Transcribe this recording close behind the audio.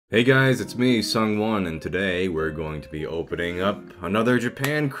Hey guys, it's me, Sung1, and today we're going to be opening up another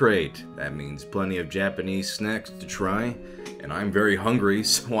Japan crate. That means plenty of Japanese snacks to try, and I'm very hungry,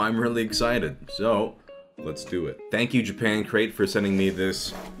 so I'm really excited. So, let's do it. Thank you, Japan Crate, for sending me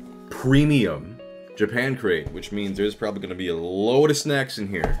this premium Japan crate, which means there's probably going to be a load of snacks in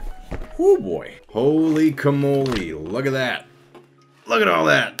here. Whoo boy. Holy camole, look at that. Look at all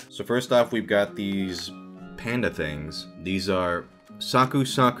that. So first off, we've got these panda things. These are Saku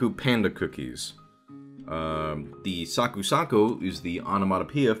Saku Panda Cookies. The Saku Saku is the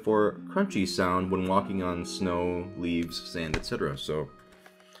onomatopoeia for crunchy sound when walking on snow, leaves, sand, etc. So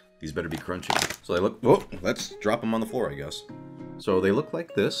these better be crunchy. So they look, whoa, let's drop them on the floor, I guess. So they look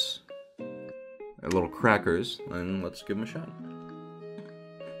like this. They're little crackers, and let's give them a shot.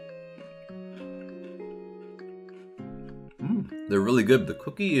 They're really good. The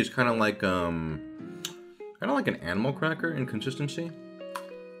cookie is kind of like an animal cracker in consistency.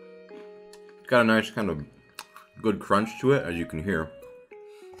 It's got a nice kind of good crunch to it, as you can hear.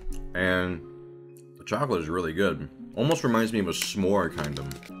 And the chocolate is really good. Almost reminds me of a s'more kind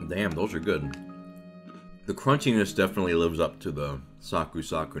of. Damn, those are good. The crunchiness definitely lives up to the Saku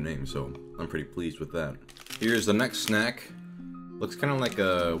Saku name, so I'm pretty pleased with that. Here's the next snack. Looks kind of like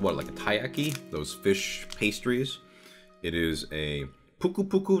a, like a taiyaki? Those fish pastries. It is a puku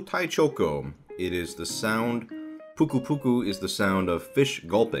puku tai choco. It is the sound, puku puku is the sound of fish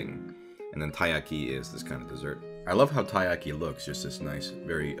gulping, and then taiyaki is this kind of dessert. I love how taiyaki looks, just this nice,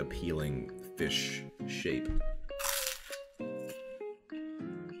 very appealing fish shape.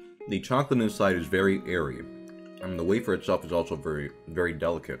 The chocolate inside is very airy, and the wafer itself is also very, very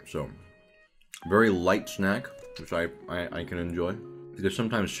delicate, so very light snack, which I can enjoy. Because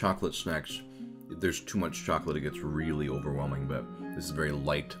sometimes chocolate snacks, if there's too much chocolate, it gets really overwhelming, but this is very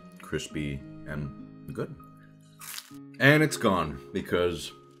light, crispy, and good. And it's gone,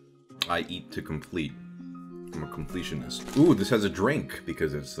 because I eat to complete. I'm a completionist. Ooh, this has a drink,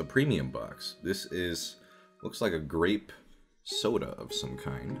 because it's the premium box. This is, looks like a grape soda of some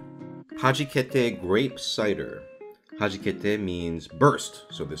kind. Hajikete grape cider. Hajikete means burst,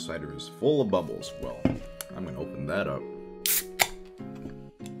 so this cider is full of bubbles. Well, I'm gonna open that up.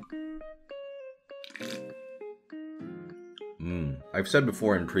 I've said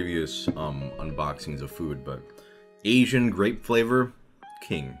before in previous unboxings of food, but Asian grape flavor,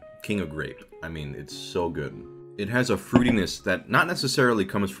 king of grape. I mean, it's so good. It has a fruitiness that not necessarily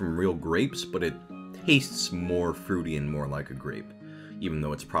comes from real grapes, but it tastes more fruity and more like a grape, even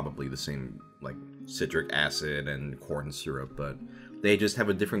though it's probably the same, like, citric acid and corn syrup, but they just have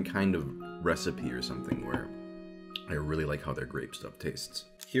a different kind of recipe or something where I really like how their grape stuff tastes.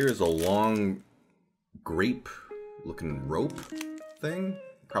 Here is a long grape looking rope thing,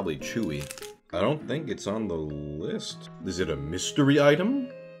 probably chewy. I don't think it's on the list. Is it a mystery item?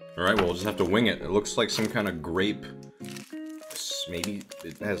 Alright, well, we'll just have to wing it. It looks like some kind of grape. Maybe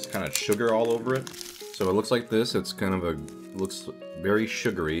it has kind of sugar all over it. So it looks like this. It's kind of looks very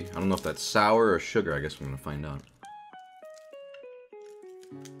sugary. I don't know if that's sour or sugar. I guess we're gonna find out.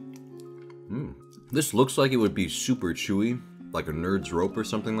 This looks like it would be super chewy, like a Nerd's Rope or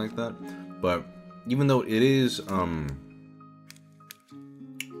something like that. But even though it is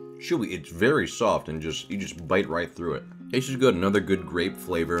chewy, it's very soft and you just bite right through it. Tastes good. Another good grape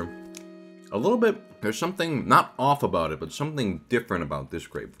flavor. A little bit, there's something not off about it, but something different about this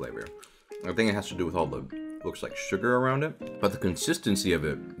grape flavor. I think it has to do with all the, looks like sugar around it. But the consistency of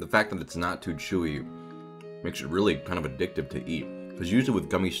it, the fact that it's not too chewy, makes it really kind of addictive to eat. Because usually with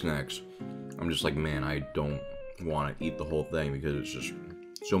gummy snacks, I'm just like, man, I don't want to eat the whole thing because it's just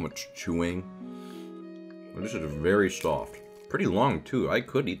so much chewing. This is very soft. Pretty long too. I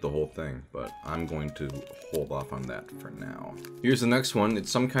could eat the whole thing, but I'm going to hold off on that for now. Here's the next one.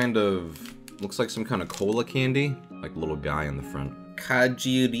 It's some kind of, looks like some kind of cola candy, like a little guy in the front.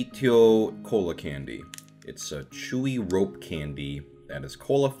 Kajirityo cola candy. It's a chewy rope candy that is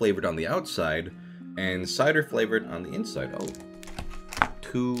cola flavored on the outside and cider flavored on the inside. Oh,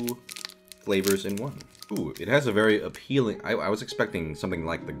 2 flavors in one. Ooh, it has a very appealing, I was expecting something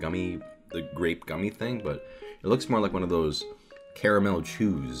like the grape gummy thing, but it looks more like one of those caramel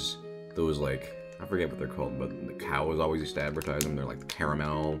chews. Those, like, I forget what they're called, but the cows always used to advertise them. They're like the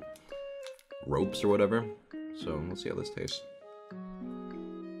caramel ropes or whatever. So let's see how this tastes.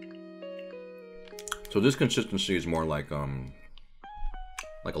 So this consistency is more like a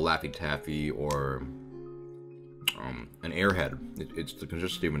Laffy Taffy or an Airhead. It's the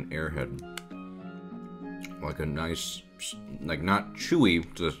consistency of an Airhead. Like a nice, like not chewy,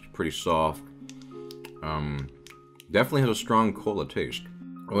 just pretty soft. Definitely has a strong cola taste.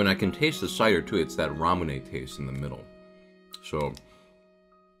 When I can taste the cider too, it's that ramune taste in the middle. So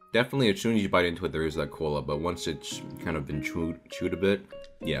Definitely, as soon as you bite into it, there is that cola, but once it's kind of been chewed a bit,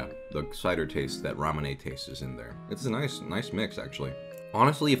 yeah, the cider taste, that ramune taste is in there. It's a nice mix, actually.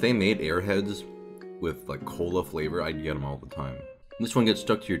 Honestly, if they made Airheads with like cola flavor, I'd get them all the time. This one gets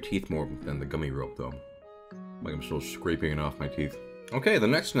stuck to your teeth more than the gummy rope, though. Like I'm still scraping it off my teeth. Okay, the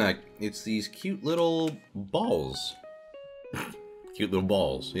next snack, it's these cute little balls. Cute little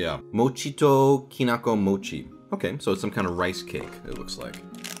balls, yeah. Mochito Kinako Mochi. Okay, so it's some kind of rice cake, it looks like.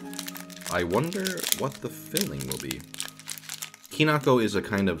 I wonder what the filling will be. Kinako is a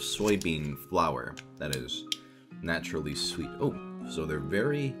kind of soybean flour that is naturally sweet. Oh, so they're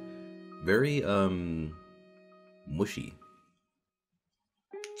very, very, mushy.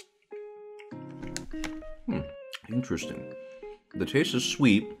 Interesting. The taste is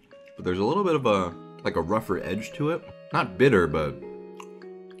sweet, but there's a little bit of a, like a rougher edge to it. Not bitter, but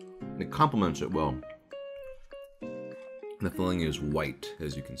it complements it well. The filling is white,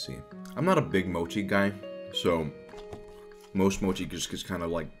 as you can see. I'm not a big mochi guy, so most mochi just kind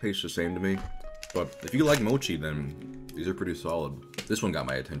of like tastes the same to me. But if you like mochi, then these are pretty solid. This one got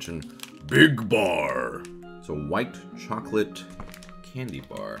my attention. Big Bar. So white chocolate candy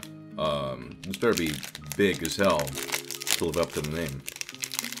bar. This better be big as hell to live up to the name.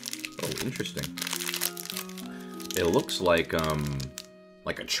 Oh, interesting. It looks like a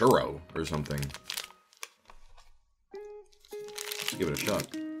churro or something. Let's give it a shot.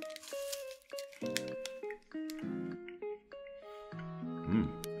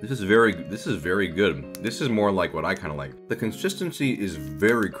 This is very good. This is more like what I kind of like. The consistency is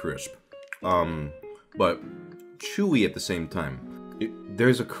very crisp, but chewy at the same time.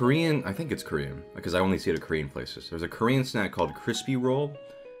 There's a Korean, I think it's Korean, because I only see it at Korean places. There's a Korean snack called Crispy Roll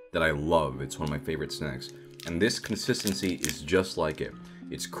that I love. It's one of my favorite snacks. And this consistency is just like it.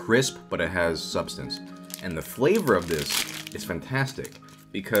 It's crisp, but it has substance. And the flavor of this is fantastic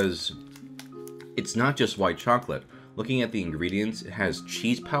because it's not just white chocolate. Looking at the ingredients, it has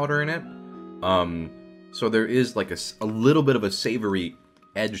cheese powder in it. So there is like a little bit of a savory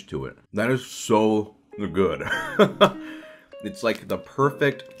edge to it. That is so good. It's like the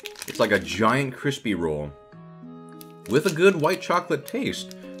perfect, it's like a giant crispy roll with a good white chocolate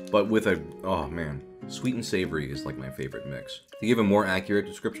taste, but with a, oh man, sweet and savory is like my favorite mix. To give a more accurate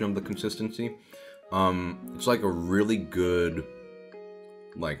description of the consistency, it's like a really good,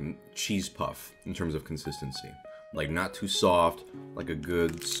 like, cheese puff in terms of consistency. Like, not too soft, like a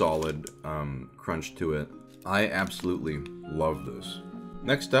good, solid crunch to it. I absolutely love this.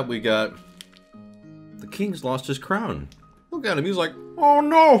 Next up, we got the King's lost his crown. Look at him, he's like, oh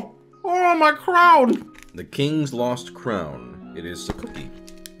no! Oh, my crown! The King's lost crown. It is a cookie.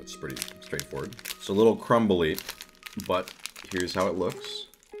 That's pretty straightforward. It's a little crumbly, but here's how it looks.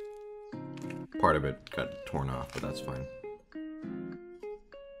 Part of it got torn off, but that's fine.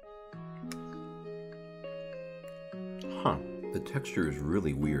 Huh. The texture is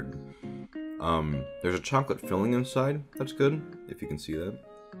really weird. There's a chocolate filling inside. That's good, if you can see that.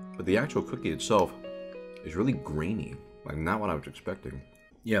 But the actual cookie itself is really grainy. Like, not what I was expecting.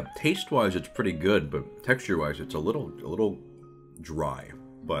 Yeah, taste-wise, it's pretty good, but texture-wise, it's a little dry.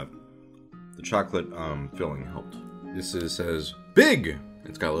 But the chocolate filling helped. This says big.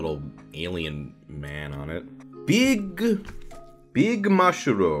 It's got a little alien man on it. Big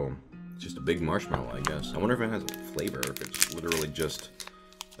mushroom. It's just a big marshmallow, I guess. I wonder if it has a flavor, or if it's literally just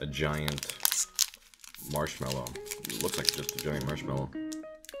a giant marshmallow. It looks like just a giant marshmallow.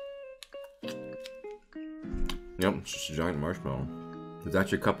 Yep, it's just a giant marshmallow. If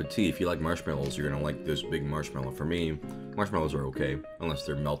that's your cup of tea, if you like marshmallows, you're gonna like this big marshmallow. For me, marshmallows are okay, unless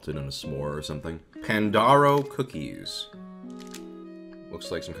they're melted in a s'more or something. Pandaro cookies. Looks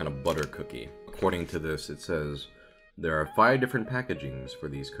like some kind of butter cookie. According to this, it says there are 5 different packagings for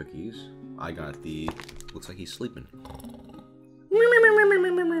these cookies. I got the, looks like he's sleeping.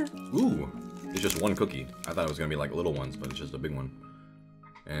 Ooh, it's just one cookie. I thought it was gonna be like little ones, but it's just a big one.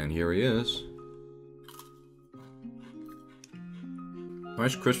 And here he is.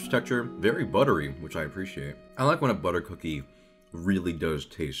 Nice crisp texture, very buttery, which I appreciate. I like when a butter cookie really does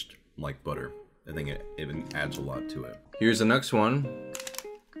taste like butter. I think it adds a lot to it. Here's the next one.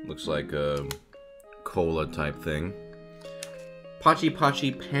 Looks like a cola type thing. Pachi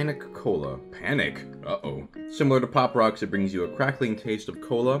Pachi Panic Cola. Panic? Uh-oh. Similar to Pop Rocks, it brings you a crackling taste of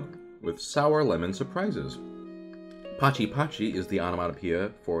cola with sour lemon surprises. Pachi Pachi is the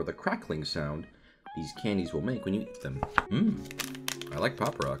onomatopoeia for the crackling sound these candies will make when you eat them. I like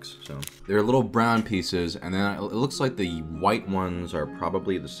Pop Rocks, so. They're little brown pieces, and then it looks like the white ones are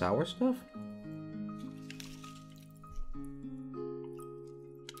probably the sour stuff?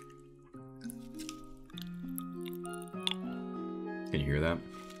 Can you hear that?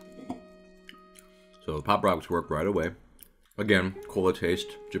 So the Pop Rocks work right away. Again, cola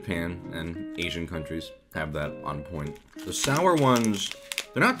taste, Japan and Asian countries have that on point. The sour ones,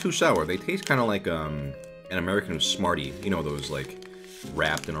 they're not too sour. They taste kind of like an American Smartie. You know, those like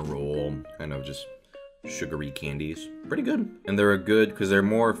wrapped in a roll, kind of just sugary candies. Pretty good. And they're a good, because they're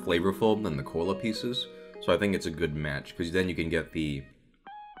more flavorful than the cola pieces. So I think it's a good match, because then you can get the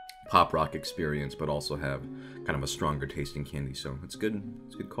Pop Rock experience, but also have kind of a stronger tasting candy. So it's good.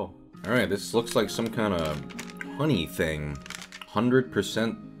 It's a good call. All right, this looks like some kind of honey thing.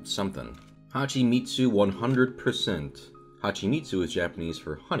 100% something. Hachimitsu 100%. Hachimitsu is Japanese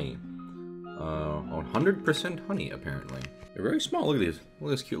for honey. 100% honey, apparently. They're very small. Look at these.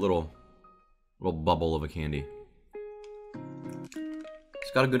 Look at this cute little bubble of a candy.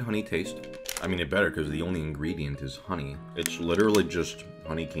 It's got a good honey taste. I mean, it better because the only ingredient is honey. It's literally just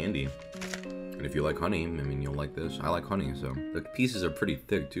honey candy. And if you like honey, I mean, you'll like this. I like honey, so. The pieces are pretty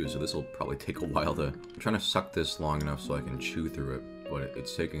thick, too, so this will probably take a while to... I'm trying to suck this long enough so I can chew through it, but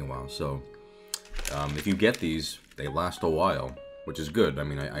it's taking a while. So, if you get these, they last a while, which is good. I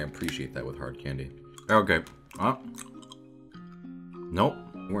mean, I appreciate that with hard candy. Okay. Nope.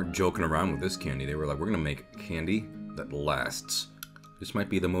 We weren't joking around with this candy. They were like, we're gonna make candy that lasts. This might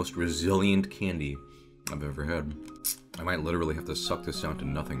be the most resilient candy I've ever had. I might literally have to suck this down to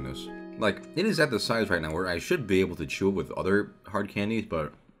nothingness. Like, it is at the size right now where I should be able to chew it with other hard candies,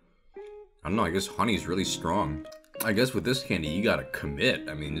 but I don't know, I guess honey's really strong. I guess with this candy, you gotta commit.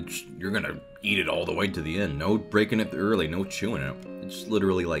 I mean, you're gonna eat it all the way to the end. No breaking it early, no chewing it. It's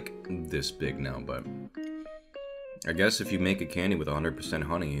literally like this big now, but I guess if you make a candy with 100%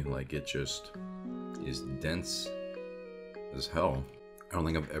 honey, like, it just is dense as hell. I don't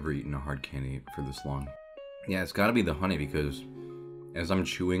think I've ever eaten a hard candy for this long. Yeah, it's gotta be the honey, because as I'm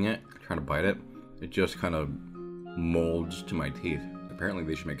chewing it, trying to bite it, it just kind of molds to my teeth. Apparently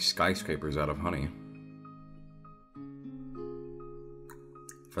they should make skyscrapers out of honey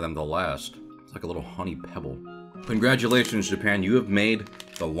for them to last. It's like a little honey pebble. Congratulations, Japan, you have made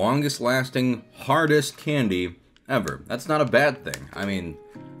the longest lasting, hardest candy ever. That's not a bad thing. I mean,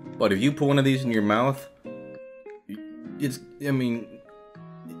 but if you put one of these in your mouth, I mean,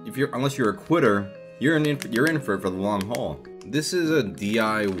 unless you're a quitter, you're in for the long haul. This is a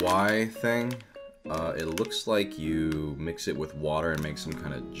DIY thing. It looks like you mix it with water and make some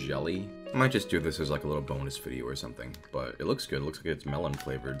kind of jelly. I might just do this as like a little bonus video or something, but it looks good. It looks like it's melon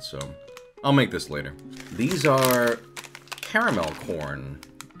flavored, so I'll make this later. These are caramel corn,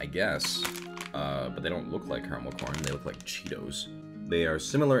 I guess, but they don't look like caramel corn. They look like Cheetos. They are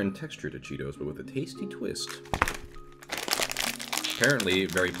similar in texture to Cheetos, but with a tasty twist. Apparently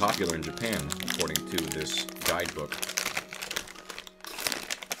very popular in Japan, according to this guidebook.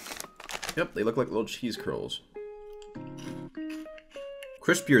 Yep, they look like little cheese curls.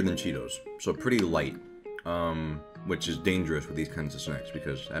 Crispier than Cheetos, so pretty light, which is dangerous with these kinds of snacks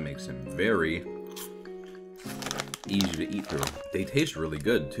because that makes them very easy to eat through. They taste really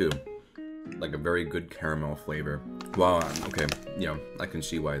good too, like a very good caramel flavor. Wow, okay, yeah, I can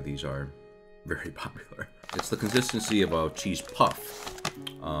see why these are very popular. It's the consistency of a cheese puff,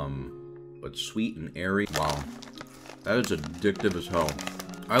 but sweet and airy. Wow, that is addictive as hell.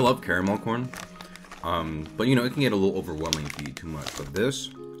 I love caramel corn, but you know, it can get a little overwhelming if you eat too much. But this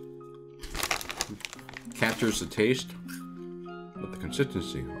captures the taste, but the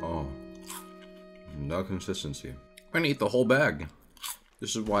consistency, oh, no consistency. I'm gonna eat the whole bag.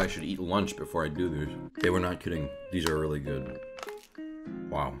 This is why I should eat lunch before I do these. They were not kidding. These are really good.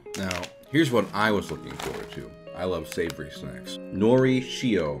 Wow. Now, here's what I was looking forward to. I love savory snacks. Nori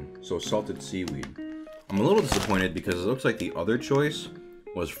shio, so salted seaweed. I'm a little disappointed because it looks like the other choice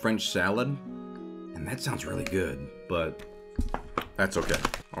was French salad, and that sounds really good, but that's okay.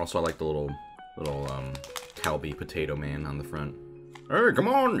 Also, I like the little Calbee potato man on the front. Hey, come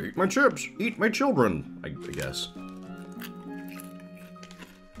on, eat my chips, eat my children, I guess.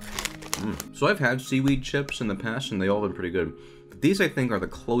 So I've had seaweed chips in the past, and they all have been pretty good. But these, I think, are the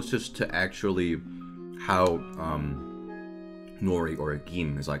closest to actually how nori, or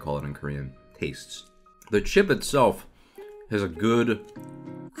gim, as I call it in Korean, tastes. The chip itself has a good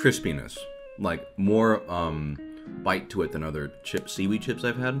crispiness, like more bite to it than other seaweed chips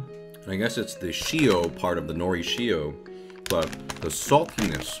I've had. And I guess it's the shio part of the nori shio, but the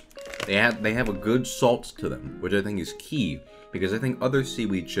saltiness, they have a good salt to them, which I think is key, because I think other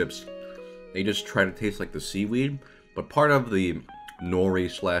seaweed chips, they just try to taste like the seaweed, but part of the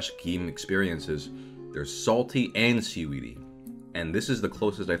nori/gim experience is they're salty and seaweedy, and this is the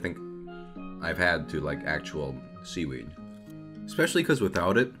closest I think I've had to like actual seaweed. Especially because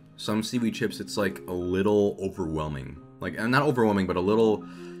without it, some seaweed chips, it's like a little overwhelming. Like, not overwhelming, but a little,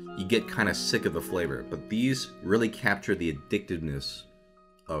 you get kind of sick of the flavor. But these really capture the addictiveness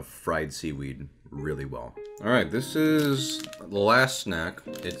of fried seaweed really well. Alright, this is the last snack.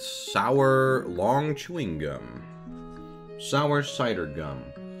 It's sour long chewing gum. Sour cider gum.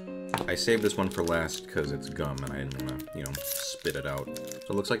 I saved this one for last because it's gum and I didn't want to, you know, spit it out. So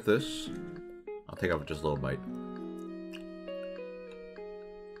it looks like this. I'll take off just a little bite.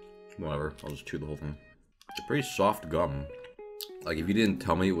 Whatever, I'll just chew the whole thing. It's a pretty soft gum. Like, if you didn't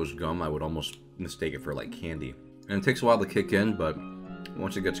tell me it was gum, I would almost mistake it for, like, candy. And it takes a while to kick in, but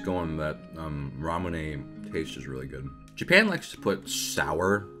once it gets going, that ramune taste is really good. Japan likes to put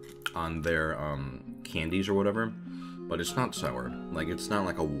sour on their candies or whatever, but it's not sour. Like, it's not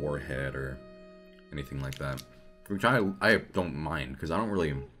like a warhead or anything like that. Which I don't mind, because I don't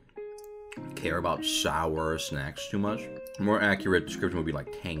really care about sour snacks too much. A more accurate description would be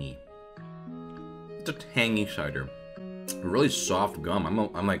like tangy. It's a tangy cider. A really soft gum.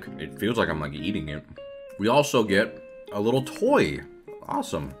 I'm like, it feels like I'm like eating it. We also get a little toy.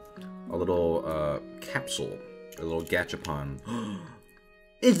 Awesome. A little capsule. A little gachapon.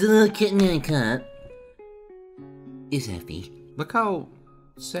 It's a little kitten in a cup. It's happy. Look how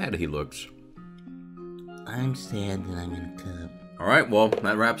sad he looks. I'm sad that I'm in a cup. Alright, well,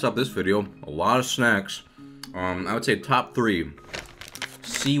 that wraps up this video. A lot of snacks. I would say top 3.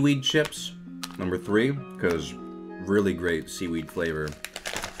 Seaweed chips, number 3, because really great seaweed flavor.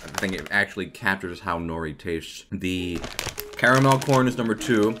 I think it actually captures how nori tastes. The caramel corn is number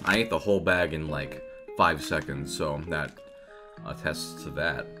 2. I ate the whole bag in like 5 seconds, so that attests to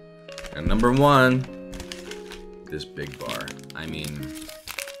that. And number 1, this Big Bar. I mean,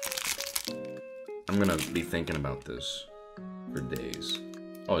 I'm gonna be thinking about this for days.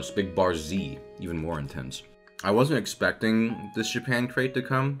 Oh, it's Big Bar Z, even more intense. I wasn't expecting this Japan crate to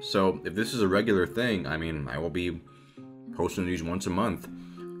come, so if this is a regular thing, I mean, I will be posting these once a month.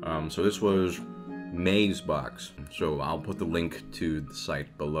 So this was May's box, so I'll put the link to the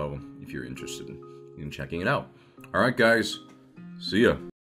site below if you're interested in checking it out. Alright guys, see ya.